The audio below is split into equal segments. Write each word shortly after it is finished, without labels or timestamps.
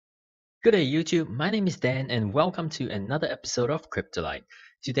Good day, YouTube. My name is Dan, and welcome to another episode of Cryptolite.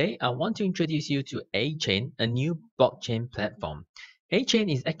 Today, I want to introduce you to Achain, a new blockchain platform.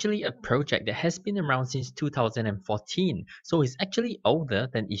 Achain is actually a project that has been around since 2014, so it's actually older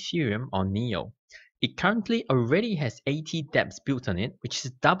than Ethereum or Neo. It currently already has 80 dApps built on it, which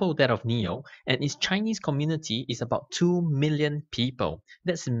is double that of Neo, and its Chinese community is about 2 million people.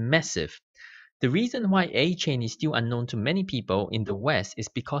 That's massive. The reason why Achain is still unknown to many people in the West is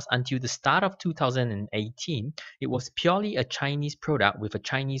because until the start of 2018, it was purely a Chinese product with a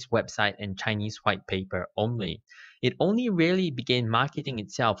Chinese website and Chinese white paper only. It only really began marketing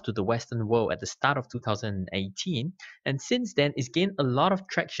itself to the Western world at the start of 2018, and since then it's gained a lot of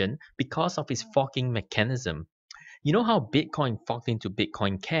traction because of its forking mechanism. You know how Bitcoin forked into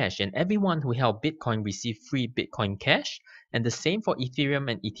Bitcoin Cash and everyone who held Bitcoin received free Bitcoin Cash? And the same for Ethereum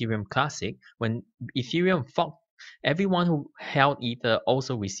and Ethereum Classic. When Ethereum forked, everyone who held Ether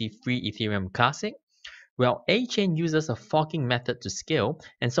also received free Ethereum Classic. Well, Achain uses a forking method to scale,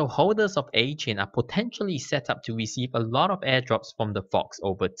 and so holders of Achain are potentially set up to receive a lot of airdrops from the forks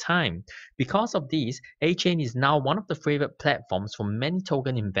over time. Because of this, Achain is now one of the favorite platforms for many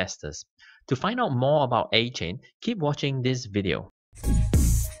token investors. To find out more about Achain, keep watching this video.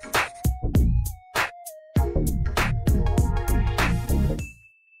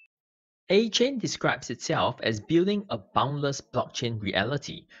 Achain describes itself as building a boundless blockchain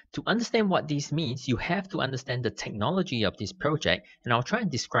reality. To understand what this means, you have to understand the technology of this project, and I'll try and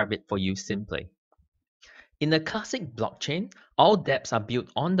describe it for you simply. In the classic blockchain, all dApps are built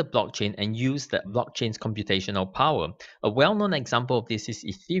on the blockchain and use the blockchain's computational power. A well-known example of this is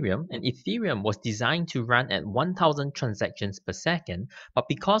Ethereum, and Ethereum was designed to run at 1000 transactions per second, but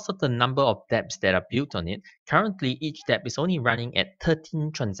because of the number of dApps that are built on it, currently each dApp is only running at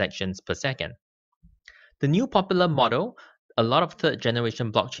 13 transactions per second. The new popular model a lot of third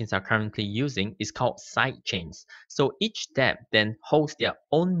generation blockchains are currently using is called sidechains. So each dApp then holds their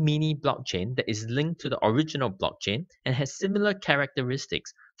own mini blockchain that is linked to the original blockchain and has similar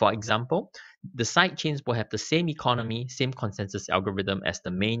characteristics. For example, the sidechains will have the same economy, same consensus algorithm as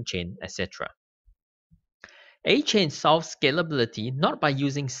the main chain, etc. Achain solves scalability not by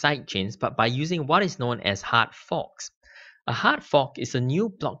using sidechains but by using what is known as hard forks. A hard fork is a new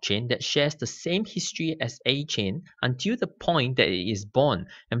blockchain that shares the same history as Achain until the point that it is born.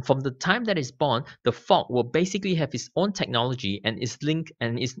 And from the time that it's born, the fork will basically have its own technology and is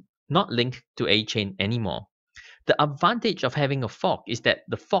not linked to Achain anymore. The advantage of having a fork is that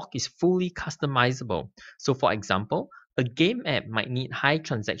the fork is fully customizable. So for example, a game app might need high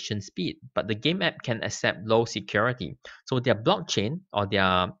transaction speed, but the game app can accept low security. So their blockchain or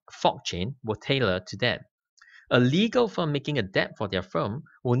their fork chain will tailor to that. A legal firm making a dApp for their firm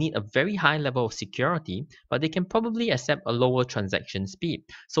will need a very high level of security, but they can probably accept a lower transaction speed.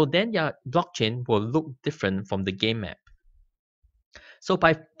 So then their blockchain will look different from the game app. So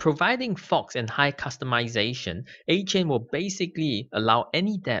by providing forks and high customization, Achain will basically allow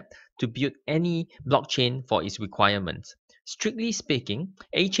any dApp to build any blockchain for its requirements. Strictly speaking,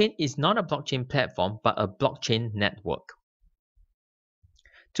 Achain is not a blockchain platform but a blockchain network.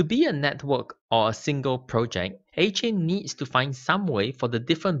 To be a network or a single project, Achain needs to find some way for the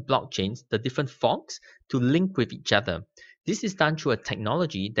different blockchains, the different forks, to link with each other. This is done through a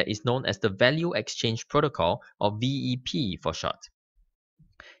technology that is known as the Value Exchange Protocol, or VEP for short.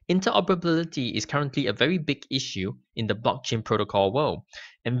 Interoperability is currently a very big issue in the blockchain protocol world,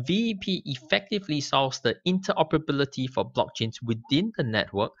 and VEP effectively solves the interoperability for blockchains within the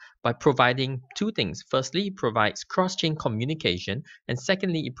network by providing two things. Firstly, it provides cross-chain communication, and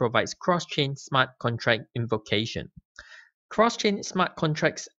secondly, it provides cross-chain smart contract invocation. Cross-chain smart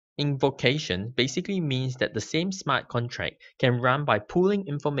contracts invocation basically means that the same smart contract can run by pooling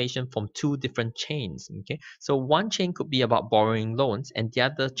information from two different chains. Okay, so one chain could be about borrowing loans and the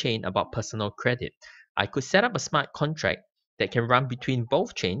other chain about personal credit. I could set up a smart contract that can run between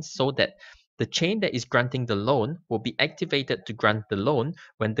both chains so that the chain that is granting the loan will be activated to grant the loan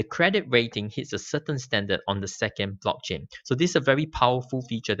when the credit rating hits a certain standard on the second blockchain. So this is a very powerful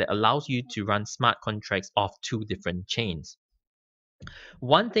feature that allows you to run smart contracts off two different chains.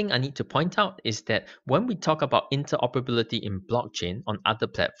 One thing I need to point out is that when we talk about interoperability in blockchain on other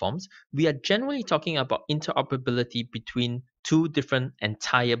platforms, we are generally talking about interoperability between two different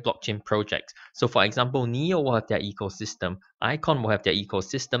entire blockchain projects. So for example, Neo will have their ecosystem, Achain will have their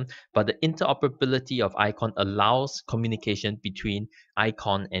ecosystem, but the interoperability of Achain allows communication between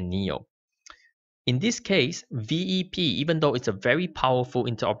Achain and Neo. In this case, VEP, even though it's a very powerful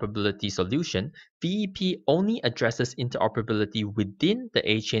interoperability solution, VEP only addresses interoperability within the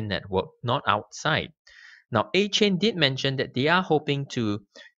Achain network, not outside. Now, Achain did mention that they are hoping to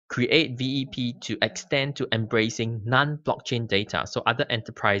create VEP to extend to embracing non-blockchain data, so other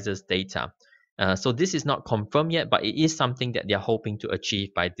enterprises' data. So this is not confirmed yet, but it is something that they are hoping to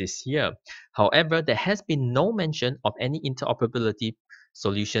achieve by this year. However, there has been no mention of any interoperability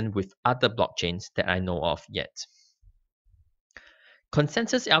solution with other blockchains that I know of yet.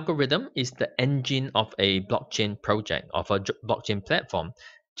 Consensus algorithm is the engine of a blockchain project, of a blockchain platform.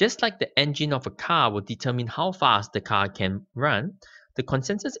 Just like the engine of a car will determine how fast the car can run, the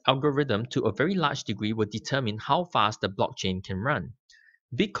consensus algorithm to a very large degree will determine how fast the blockchain can run.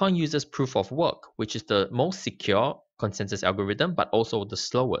 Bitcoin uses proof of work, which is the most secure consensus algorithm, but also the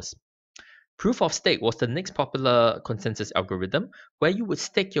slowest. Proof of stake was the next popular consensus algorithm, where you would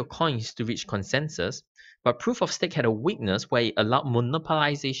stake your coins to reach consensus, but proof of stake had a weakness where it allowed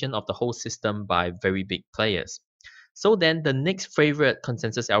monopolization of the whole system by very big players. So then the next favorite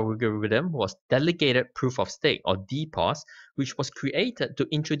consensus algorithm was delegated proof of stake, or DPoS, which was created to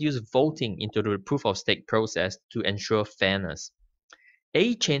introduce voting into the proof of stake process to ensure fairness.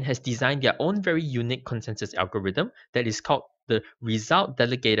 Achain has designed their own very unique consensus algorithm that is called the Result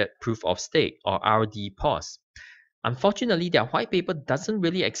Delegated Proof of Stake, or RDPoS. Unfortunately, their white paper doesn't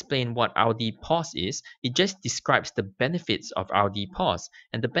really explain what RDPoS is, it just describes the benefits of RDPoS.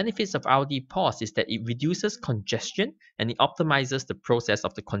 And the benefits of RDPoS is that it reduces congestion and it optimizes the process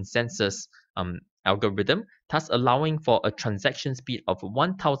of the consensus algorithm, thus allowing for a transaction speed of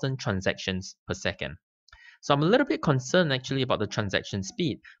 1,000 transactions per second. So I'm a little bit concerned actually about the transaction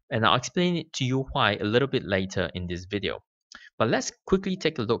speed, and I'll explain it to you why a little bit later in this video. But let's quickly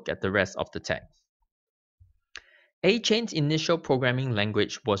take a look at the rest of the text. Achain's initial programming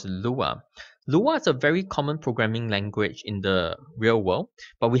language was Lua. Lua is a very common programming language in the real world,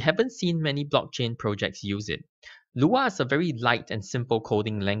 but we haven't seen many blockchain projects use it. Lua is a very light and simple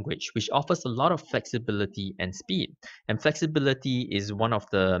coding language which offers a lot of flexibility and speed, and flexibility is one of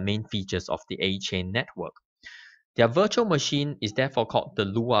the main features of the Achain network. Their virtual machine is therefore called the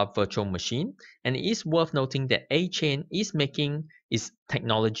Lua virtual machine, and it is worth noting that Achain is making its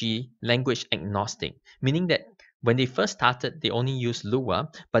technology language agnostic, meaning that when they first started, they only used Lua,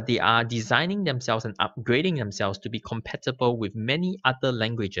 but they are designing themselves and upgrading themselves to be compatible with many other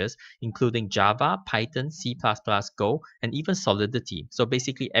languages, including Java, Python, C++, Go, and even Solidity. So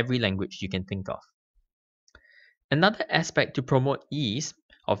basically every language you can think of. Another aspect to promote ease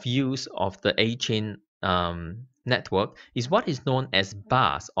of use of the Achain network is what is known as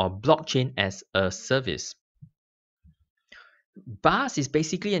BaaS, or Blockchain as a Service. BaaS is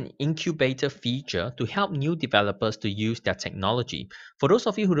basically an incubator feature to help new developers to use their technology. For those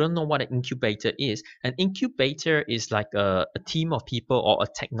of you who don't know what an incubator is, an incubator is like a team of people or a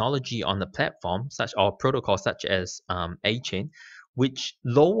technology on the platform, or protocol such as Achain, which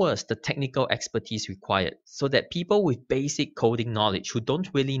lowers the technical expertise required so that people with basic coding knowledge who don't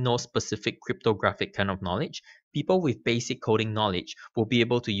really know specific cryptographic kind of knowledge, people with basic coding knowledge will be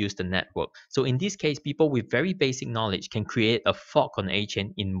able to use the network. So in this case, people with very basic knowledge can create a fork on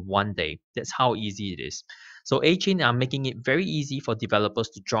Achain in one day. That's how easy it is. So Achain are making it very easy for developers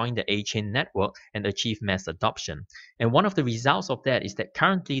to join the Achain network and achieve mass adoption. And one of the results of that is that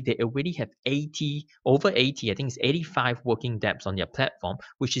currently they already have over 80, I think it's 85 working dApps on their platform,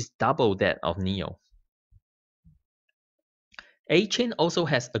 which is double that of Neo. Achain also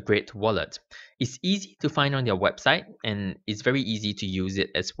has a great wallet. It's easy to find on their website and it's very easy to use it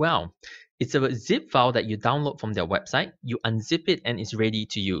as well. It's a zip file that you download from their website, you unzip it and it's ready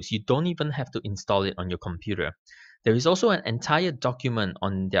to use. You don't even have to install it on your computer. There is also an entire document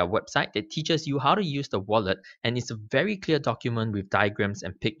on their website that teaches you how to use the wallet, and it's a very clear document with diagrams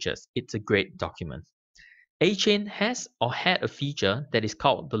and pictures. It's a great document. Achain has or had a feature that is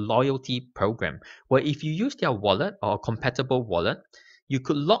called the loyalty program, where if you use their wallet or a compatible wallet, you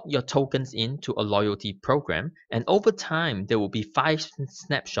could lock your tokens into a loyalty program, and over time there will be 5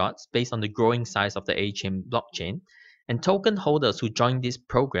 snapshots based on the growing size of the Achain blockchain, and token holders who join this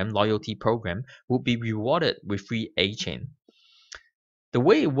program, loyalty program, will be rewarded with free Achain. The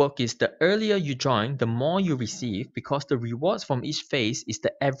way it works is the earlier you join, the more you receive, because the rewards from each phase is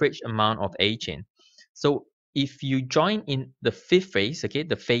the average amount of Achain. So if you join in the 5th phase, okay,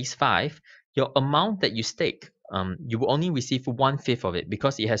 the phase 5, your amount that you stake, you will only receive 1/5 of it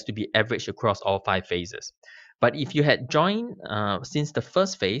because it has to be averaged across all 5 phases. But if you had joined since the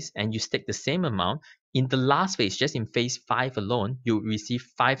first phase and you stake the same amount, in the last phase, just in phase 5 alone, you will receive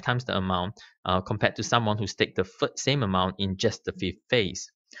 5 times the amount compared to someone who staked the same amount in just the 5th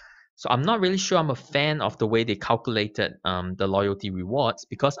phase. So I'm not really sure I'm a fan of the way they calculated the loyalty rewards,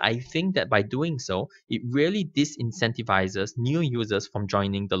 because I think that by doing so, it really disincentivizes new users from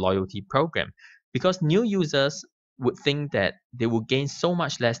joining the loyalty program. Because new users would think that they will gain so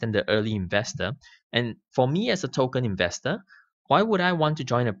much less than the early investor. And for me as a token investor, why would I want to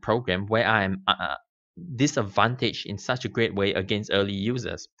join a program where I am disadvantaged in such a great way against early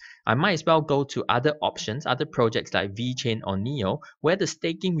users? I might as well go to other options, other projects like VeChain or Neo, where the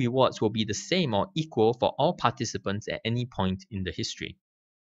staking rewards will be the same or equal for all participants at any point in the history.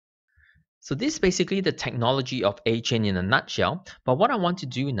 So this is basically the technology of Achain in a nutshell, but what I want to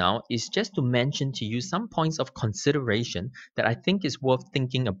do now is just to mention to you some points of consideration that I think is worth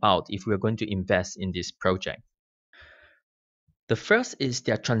thinking about if we're going to invest in this project. The first is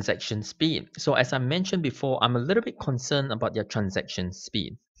their transaction speed. So as I mentioned before, I'm a little bit concerned about their transaction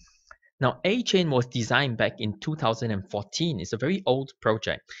speed. Now, Achain was designed back in 2014. It's a very old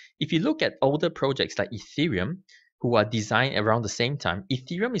project. If you look at older projects like Ethereum, who are designed around the same time,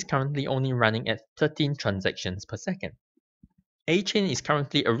 Ethereum is currently only running at 13 transactions per second. Achain is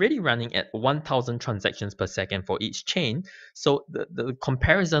currently already running at 1,000 transactions per second for each chain. So the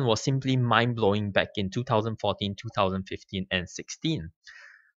comparison was simply mind-blowing back in 2014, 2015, and 16.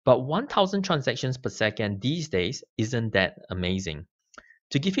 But 1,000 transactions per second these days isn't that amazing.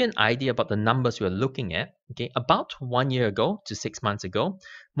 To give you an idea about the numbers we're looking at, okay, about 1 year ago to 6 months ago,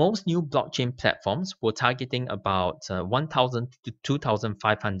 most new blockchain platforms were targeting about 1,000 to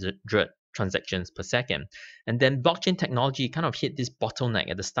 2,500 transactions per second. And then blockchain technology kind of hit this bottleneck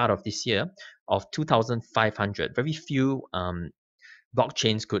at the start of this year of 2,500. Very few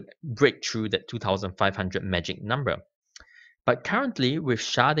blockchains could break through that 2,500 magic number. But currently, with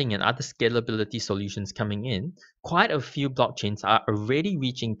sharding and other scalability solutions coming in, quite a few blockchains are already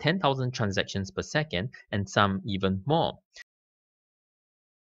reaching 10,000 transactions per second and some even more.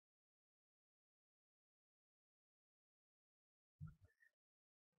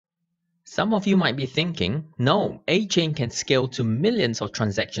 Some of you might be thinking, no, Achain can scale to millions of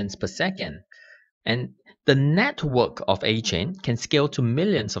transactions per second. And the network of Achain can scale to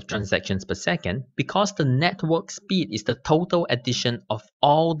millions of transactions per second because the network speed is the total addition of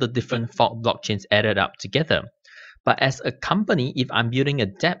all the different fork blockchains added up together. But as a company, if I'm building a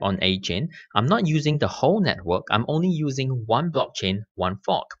Dapps on Achain, I'm not using the whole network. I'm only using one blockchain, one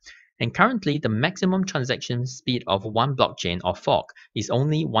fork. And currently, the maximum transaction speed of one blockchain or fork is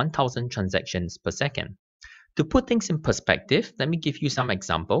only 1,000 transactions per second. To put things in perspective, let me give you some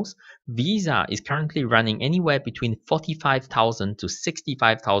examples. Visa is currently running anywhere between 45,000 to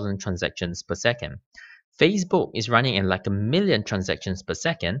 65,000 transactions per second. Facebook is running at like 1 million transactions per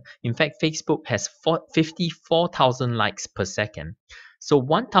second. In fact, Facebook has 54,000 likes per second. So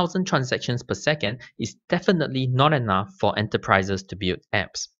 1,000 transactions per second is definitely not enough for enterprises to build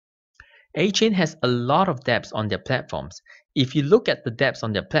apps. Achain has a lot of dApps on their platforms. If you look at the dApps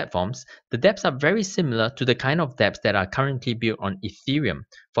on their platforms, the dApps are very similar to the kind of dApps that are currently built on Ethereum.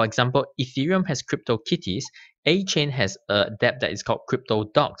 For example, Ethereum has CryptoKitties. Achain has a dApp that is called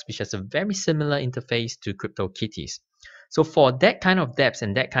CryptoDocs, which has a very similar interface to CryptoKitties. So for that kind of dApps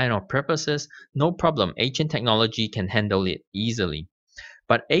and that kind of purposes, no problem. Achain technology can handle it easily.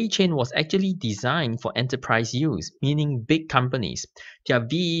 But Achain was actually designed for enterprise use, meaning big companies. Their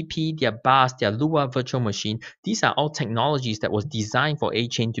VEP, their BAS, their Lua virtual machine, these are all technologies that was designed for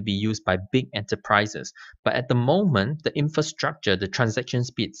Achain to be used by big enterprises. But at the moment, the infrastructure, the transaction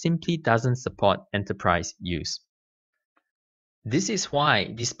speed simply doesn't support enterprise use. This is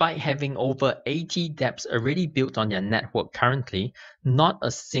why, despite having over 80 dApps already built on their network currently, not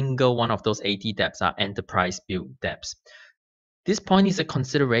a single one of those 80 dApps are enterprise-built dApps. This point is a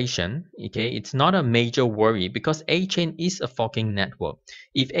consideration, okay? It's not a major worry because Achain is a forking network.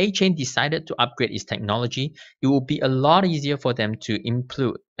 If Achain decided to upgrade its technology, it will be a lot easier for them to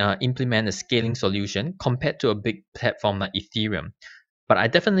implement a scaling solution compared to a big platform like Ethereum. But I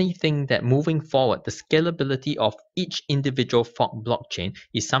definitely think that moving forward, the scalability of each individual fork blockchain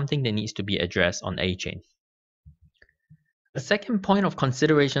is something that needs to be addressed on Achain. The second point of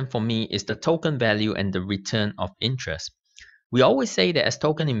consideration for me is the token value and the return of interest. We always say that as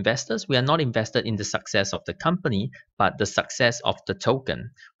token investors, we are not invested in the success of the company, but the success of the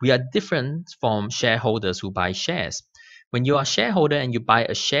token. We are different from shareholders who buy shares. When you are a shareholder and you buy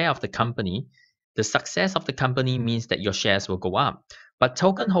a share of the company, the success of the company means that your shares will go up. But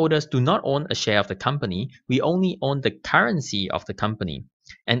token holders do not own a share of the company. We only own the currency of the company.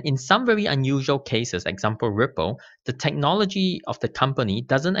 And in some very unusual cases, example Ripple, the technology of the company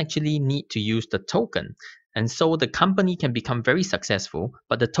doesn't actually need to use the token. And so the company can become very successful,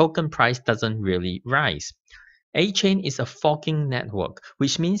 but the token price doesn't really rise. Achain is a forking network,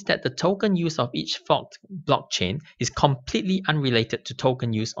 which means that the token use of each forked blockchain is completely unrelated to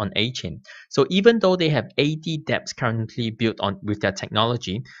token use on Achain. So even though they have 80 dApps currently built on with their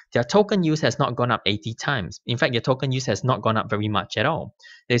technology, their token use has not gone up 80 times. In fact, their token use has not gone up very much at all.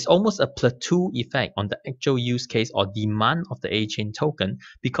 There's almost a plateau effect on the actual use case or demand of the Achain token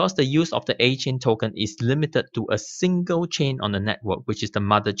because the use of the Achain token is limited to a single chain on the network, which is the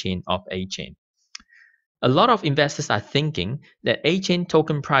mother chain of Achain. A lot of investors are thinking that Achain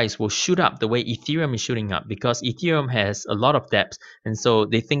token price will shoot up the way Ethereum is shooting up because Ethereum has a lot of dApps, and so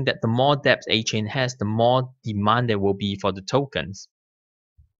they think that the more dApps Achain has, the more demand there will be for the tokens.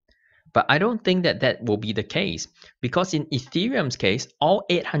 But I don't think that that will be the case because in Ethereum's case, all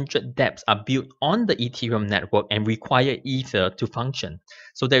 800 dApps are built on the Ethereum network and require Ether to function.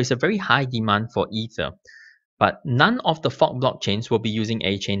 So there is a very high demand for Ether. But none of the fork blockchains will be using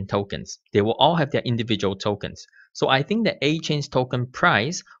Achain tokens. They will all have their individual tokens. So I think that Achain's token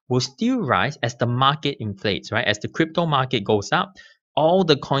price will still rise as the market inflates, right? As the crypto market goes up, all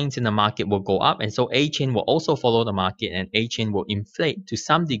the coins in the market will go up. And so Achain will also follow the market and Achain will inflate to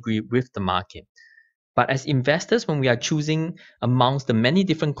some degree with the market. But as investors, when we are choosing amongst the many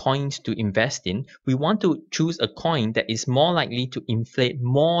different coins to invest in, we want to choose a coin that is more likely to inflate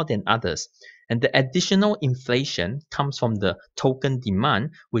more than others. And the additional inflation comes from the token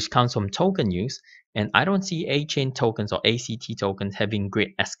demand, which comes from token use. And I don't see Achain tokens or ACT tokens having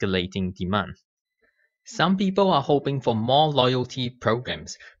great escalating demand. Some people are hoping for more loyalty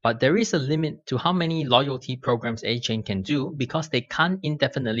programs, but there is a limit to how many loyalty programs Achain can do because they can't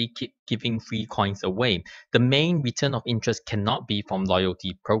indefinitely keep giving free coins away. The main return of interest cannot be from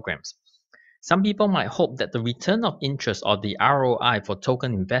loyalty programs. Some people might hope that the return of interest or the ROI for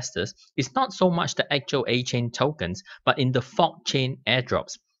token investors is not so much the actual Achain tokens, but in the fork chain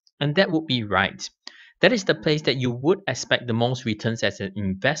airdrops. And that would be right. That is the place that you would expect the most returns as an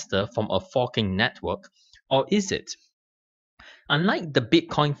investor from a forking network, or is it? Unlike the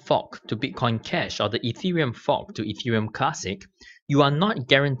Bitcoin fork to Bitcoin Cash or the Ethereum fork to Ethereum Classic, you are not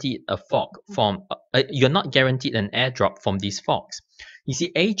guaranteed a fork from you're not guaranteed an airdrop from these forks. You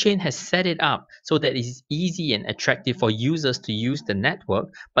see, Achain has set it up so that it is easy and attractive for users to use the network,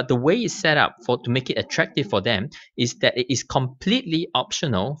 but the way it's set up to make it attractive for them is that it is completely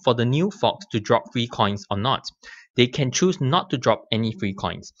optional for the new forks to drop free coins or not. They can choose not to drop any free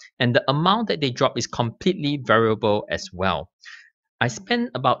coins, and the amount that they drop is completely variable as well. I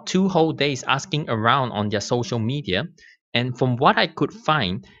spent about 2 whole days asking around on their social media, and from what I could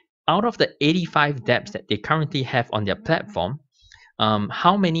find, out of the 85 dApps that they currently have on their platform,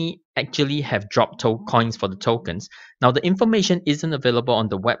 how many actually have dropped coins for the tokens. Now, the information isn't available on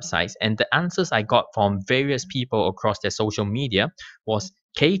the websites, and the answers I got from various people across their social media was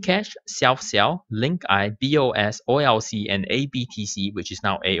Kcash, SelfSell, LinkI, BOS, OLC, and ABTC, which is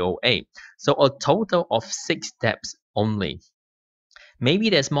now AOA. So a total of 6 dApps only.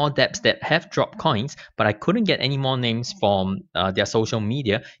 Maybe there's more dApps that have dropped coins, but I couldn't get any more names from their social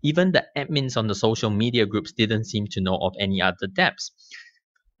media. Even the admins on the social media groups didn't seem to know of any other dApps.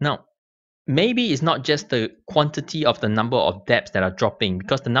 Now, maybe it's not just the quantity of the number of dApps that are dropping,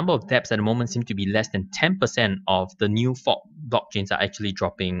 because the number of dApps at the moment seem to be less than 10% of the new fork blockchains are actually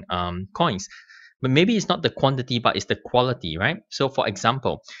dropping coins. But maybe it's not the quantity, but it's the quality, right? So for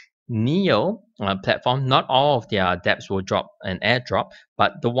example, Neo platform, not all of their dApps will drop an airdrop,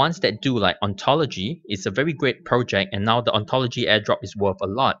 but the ones that do, like Ontology, is a very great project, and now the Ontology airdrop is worth a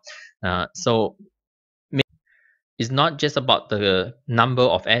lot. So it's not just about the number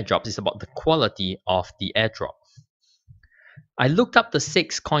of airdrops, it's about the quality of the airdrop. I looked up the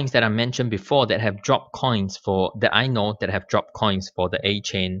 6 coins that I mentioned before that have dropped coins that I know that have dropped coins for the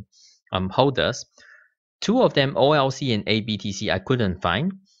Achain holders. 2 of them, OLC and ABTC, I couldn't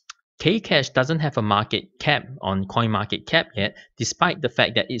find. Kcash doesn't have a market cap on CoinMarketCap yet, despite the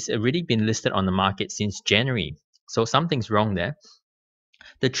fact that it's already been listed on the market since January. So something's wrong there.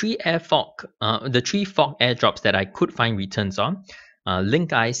 The 3 fork airdrops that I could find returns on,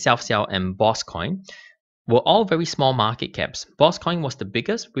 LinkI, SelfSell, and BossCoin, were all very small market caps. BossCoin was the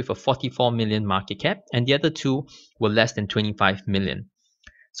biggest with a 44 million market cap, and the other 2 were less than 25 million.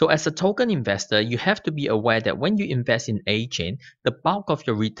 So as a token investor, you have to be aware that when you invest in Achain, the bulk of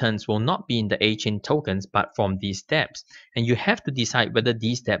your returns will not be in the Achain tokens, but from these dApps. And you have to decide whether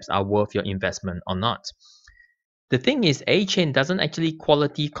these dApps are worth your investment or not. The thing is, Achain doesn't actually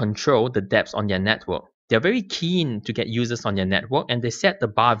quality control the dApps on their network. They're very keen to get users on their network, and they set the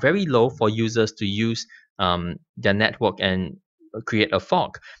bar very low for users to use their network and create a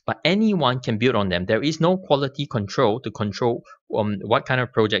fork, but anyone can build on them. There is no quality control to control what kind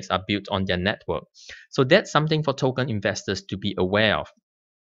of projects are built on their network. So that's something for token investors to be aware of.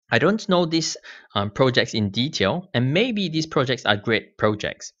 I don't know these projects in detail, and maybe these projects are great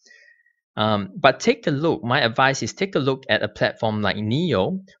projects. But take a look. My advice is take a look at a platform like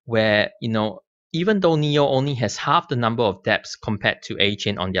Neo, where even though Neo only has half the number of dApps compared to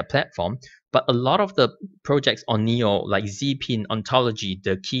Achain on their platform, but a lot of the projects on Neo like Zpin, Ontology,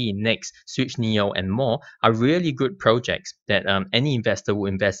 The Key, Next, Switch Neo, and more are really good projects that any investor will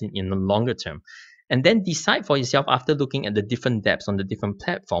invest in the longer term. And then decide for yourself after looking at the different dApps on the different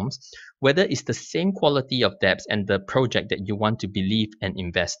platforms, whether it's the same quality of dApps and the project that you want to believe and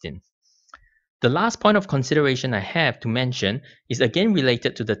invest in. The last point of consideration I have to mention is again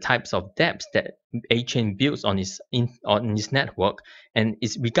related to the types of dApps that Achain builds on its network, and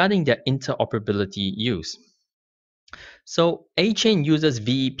is regarding their interoperability use. So Achain uses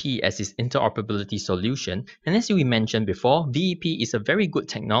VEP as its interoperability solution, and as we mentioned before, VEP is a very good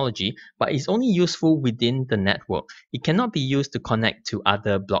technology, but it's only useful within the network. It cannot be used to connect to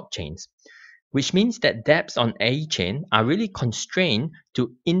other blockchains, which means that dApps on Achain are really constrained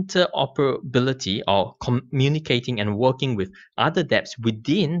to interoperability or communicating and working with other dApps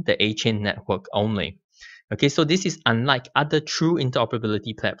within the Achain network only. Okay, so this is unlike other true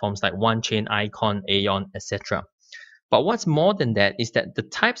interoperability platforms like OneChain, Icon, Aeon, etc. But what's more than that is that the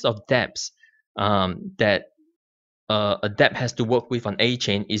types of dApps that a dApp has to work with on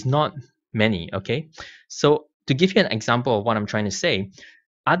Achain is not many. Okay, so to give you an example of what I'm trying to say,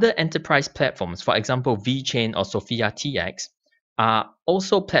 other enterprise platforms, for example, VeChain or Sophia TX, are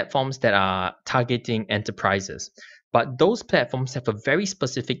also platforms that are targeting enterprises. But those platforms have a very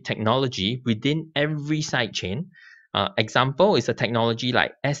specific technology within every sidechain. Example is a technology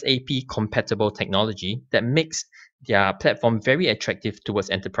like SAP compatible technology that makes their platform very attractive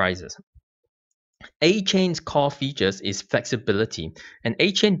towards enterprises. Achain's core features is flexibility, and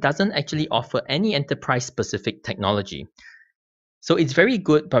Achain doesn't actually offer any enterprise specific technology. So it's very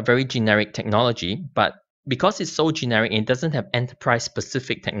good but very generic technology, but because it's so generic and it doesn't have enterprise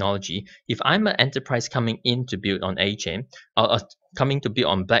specific technology, if I'm an enterprise coming in to build on Achain or coming to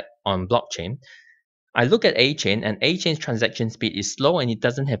build on blockchain, I look at Achain, and Achain's transaction speed is slow and it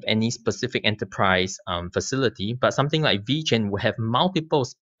doesn't have any specific enterprise facility, but something like VeChain will have multiple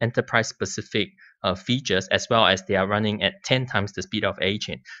enterprise specific features, as well as they are running at 10 times the speed of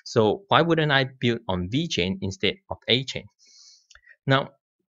Achain. So why wouldn't I build on VeChain instead of Achain? Now,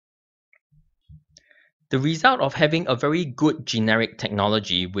 the result of having a very good generic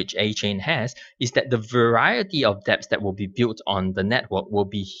technology, which Achain has, is that the variety of dApps that will be built on the network will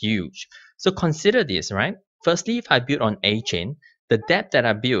be huge. So consider this, right? Firstly, if I build on Achain, the dApp that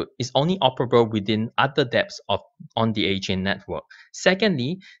I build is only operable within other dApps on the Achain network.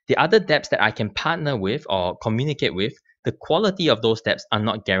 Secondly, the other dApps that I can partner with or communicate with, the quality of those dApps are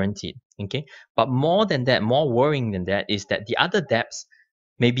not guaranteed. Okay, but more than that, more worrying than that, is that the other dApps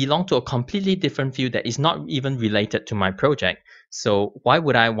may belong to a completely different field that is not even related to my project. So why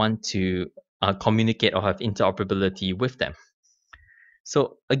would I want to communicate or have interoperability with them?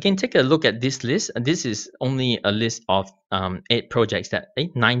 So again, take a look at this list. This is only a list of 9 projects that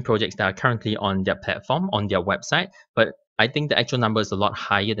are currently on their platform, on their website. But I think the actual number is a lot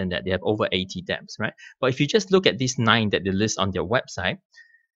higher than that. They have over 80 dApps, right? But if you just look at these 9 that they list on their website,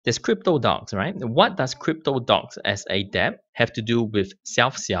 there's CryptoDocs, right? What does CryptoDocs as a dApp have to do with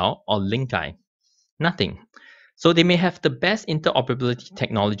SelfCell or Linkai? Nothing. So they may have the best interoperability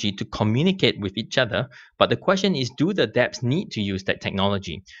technology to communicate with each other, but the question is, do the dApps need to use that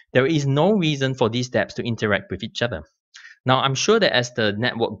technology? There is no reason for these dApps to interact with each other. Now, I'm sure that as the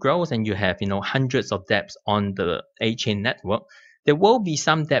network grows and you have hundreds of dApps on the Achain network, there will be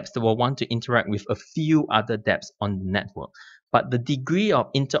some dApps that will want to interact with a few other dApps on the network. But the degree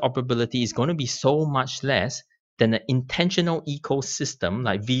of interoperability is going to be so much less than an intentional ecosystem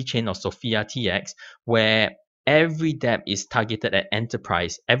like VeChain or Sophia TX, where every dApp is targeted at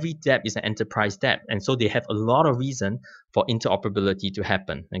enterprise. Every dApp is an enterprise dApp, and so they have a lot of reason for interoperability to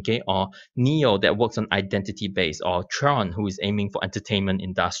happen. Okay, or Neo that works on identity base, or Tron who is aiming for entertainment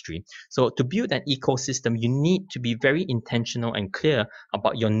industry. So to build an ecosystem, you need to be very intentional and clear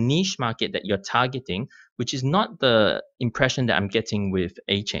about your niche market that you're targeting, which is not the impression that I'm getting with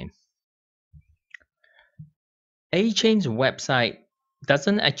Achain. Achain's website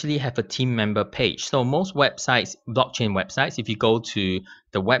doesn't actually have a team member page. So most websites, blockchain websites, if you go to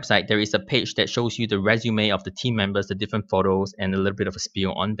the website, there is a page that shows you the resume of the team members, the different photos, and a little bit of a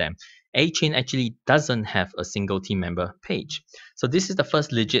spiel on them. Achain actually doesn't have a single team member page. So this is the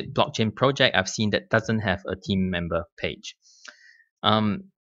first legit blockchain project I've seen that doesn't have a team member page. Um,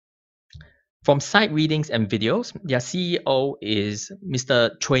 from site readings and videos, their CEO is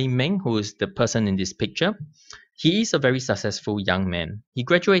Mr. Chui Meng, who is the person in this picture. He is a very successful young man. He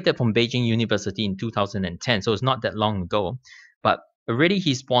graduated from Beijing University in 2010, so it's not that long ago. But already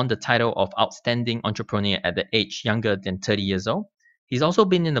he's won the title of Outstanding Entrepreneur at the age younger than 30 years old. He's also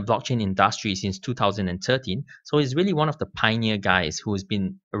been in the blockchain industry since 2013, so he's really one of the pioneer guys who's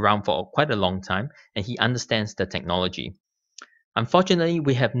been around for quite a long time, and he understands the technology. Unfortunately,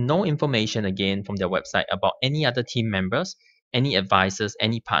 we have no information again from their website about any other team members, any advisors,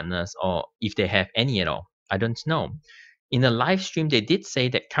 any partners, or if they have any at all. I don't know. In the live stream, they did say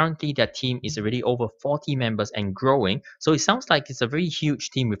that currently their team is already over 40 members and growing. So it sounds like it's a very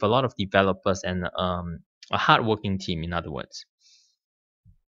huge team with a lot of developers and a hardworking team, in other words.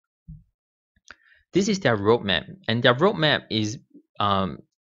 This is their roadmap, and their roadmap is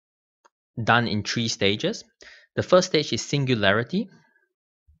done in 3 stages. The first stage is Singularity,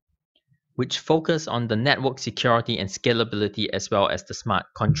 which focus on the network security and scalability as well as the smart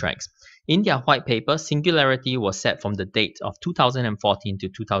contracts. In their white paper, Singularity was set from the date of 2014 to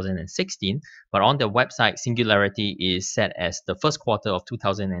 2016, but on their website, Singularity is set as the first quarter of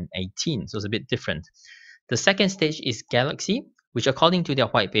 2018, so it's a bit different. The second stage is Galaxy, which according to their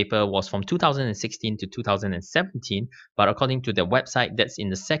white paper was from 2016 to 2017, but according to their website, that's in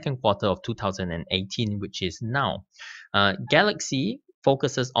the second quarter of 2018, which is now. Galaxy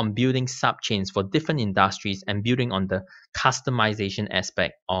focuses on building subchains for different industries and building on the customization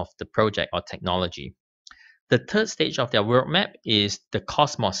aspect of the project or technology. The third stage of their roadmap is the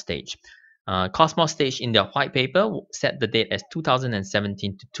Cosmos stage. Cosmos stage in their white paper set the date as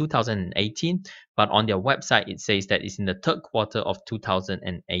 2017 to 2018, but on their website it says that it's in the third quarter of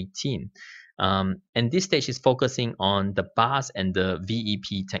 2018. And this stage is focusing on the BaaS and the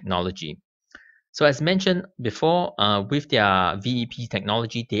VEP technology. So as mentioned before, with their VEP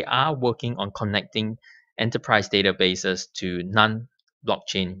technology, they are working on connecting enterprise databases to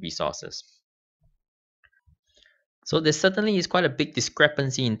non-blockchain resources. So there certainly is quite a big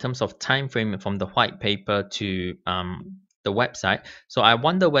discrepancy in terms of time frame from the white paper to the website. So I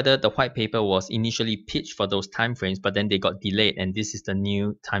wonder whether the white paper was initially pitched for those time frames, but then they got delayed, and this is the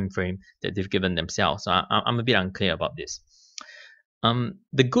new time frame that they've given themselves. So I'm a bit unclear about this.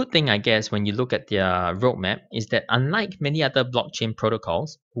 The good thing, I guess, when you look at their roadmap is that unlike many other blockchain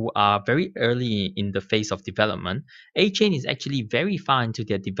protocols who are very early in the phase of development, Achain is actually very far into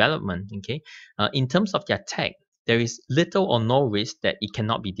their development. Okay, in terms of their tech, there is little or no risk that it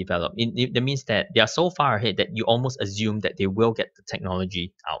cannot be developed. That means that they are so far ahead that you almost assume that they will get the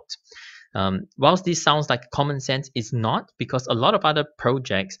technology out. Whilst this sounds like common sense, it's not, because a lot of other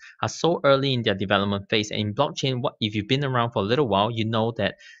projects are so early in their development phase. And in blockchain, if you've been around for a little while, you know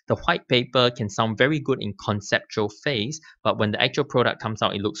that the white paper can sound very good in conceptual phase, but when the actual product comes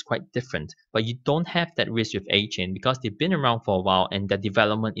out, it looks quite different. But you don't have that risk with Achain because they've been around for a while and their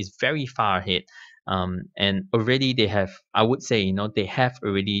development is very far ahead. And already they have, I would say, they have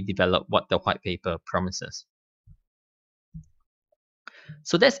already developed what the white paper promises.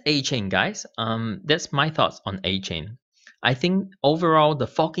 So that's Achain, guys. That's my thoughts on Achain. I think overall the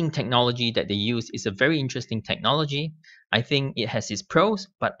forking technology that they use is a very interesting technology. I think it has its pros,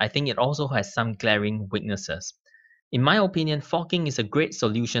 but I think it also has some glaring weaknesses. In my opinion, forking is a great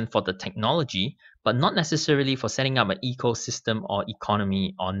solution for the technology, but not necessarily for setting up an ecosystem or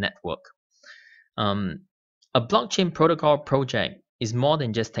economy or network. A blockchain protocol project is more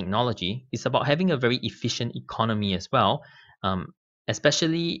than just technology. It's about having a very efficient economy as well.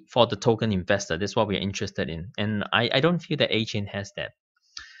 Especially for the token investor. That's what we're interested in. And I don't feel that Achain has that.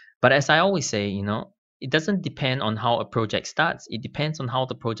 But as I always say, it doesn't depend on how a project starts. It depends on how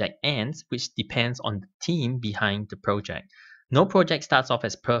the project ends, which depends on the team behind the project. No project starts off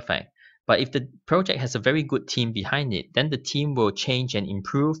as perfect. But if the project has a very good team behind it, then the team will change and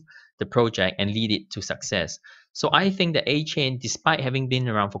improve the project and lead it to success. So I think that Achain, despite having been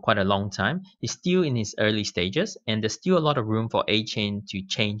around for quite a long time, is still in its early stages, and there's still a lot of room for Achain to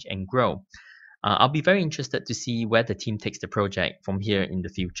change and grow. I'll be very interested to see where the team takes the project from here in the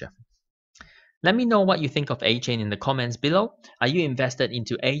future. Let me know what you think of Achain in the comments below. Are you invested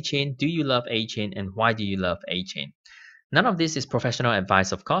into Achain? Do you love Achain, and why do you love Achain? None of this is professional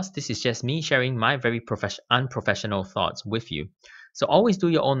advice, of course. This is just me sharing my very unprofessional thoughts with you. So always do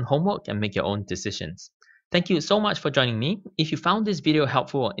your own homework and make your own decisions. Thank you so much for joining me. If you found this video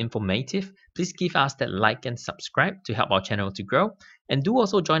helpful or informative, please give us that like and subscribe to help our channel to grow. And do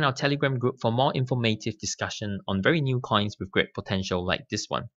also join our Telegram group for more informative discussion on very new coins with great potential like this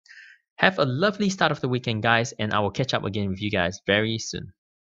one. Have a lovely start of the weekend, guys, and I will catch up again with you guys very soon.